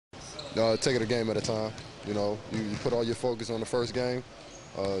Take it a game at a time. You put all your focus on the first game.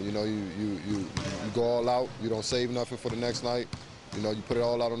 You go all out. You don't save nothing for the next night. You put it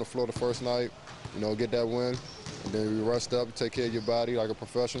all out on the floor the first night. Get that win, and then you rest up, you take care of your body like a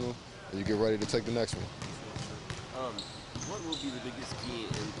professional, and you get ready to take the next one. What will be the biggest key in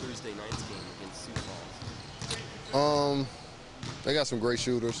Thursday night's game against Sioux Falls? They got some great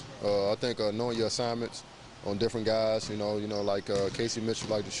shooters. I think knowing your assignments on different guys. Like Casey Mitchell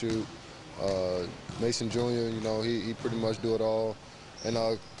like to shoot. Mason Jr. He pretty much do it all, and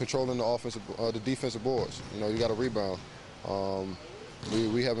controlling the defensive boards. You got to rebound.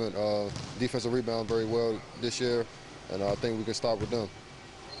 We haven't defensive rebound very well this year, and I think we can start with them.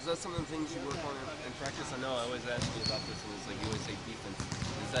 Is that some of the things you work on in practice? I know I always ask you about this, and it's like you always say defense.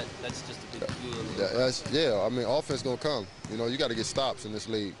 That's just a big key? Yeah. I mean, offense gonna come. You got to get stops in this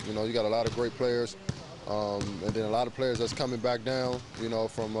league. You got a lot of great players, and then a lot of players that's coming back down.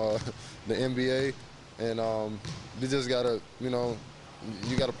 From the NBA, and you just gotta, you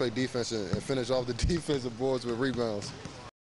got to play defense and finish off the defensive boards with rebounds.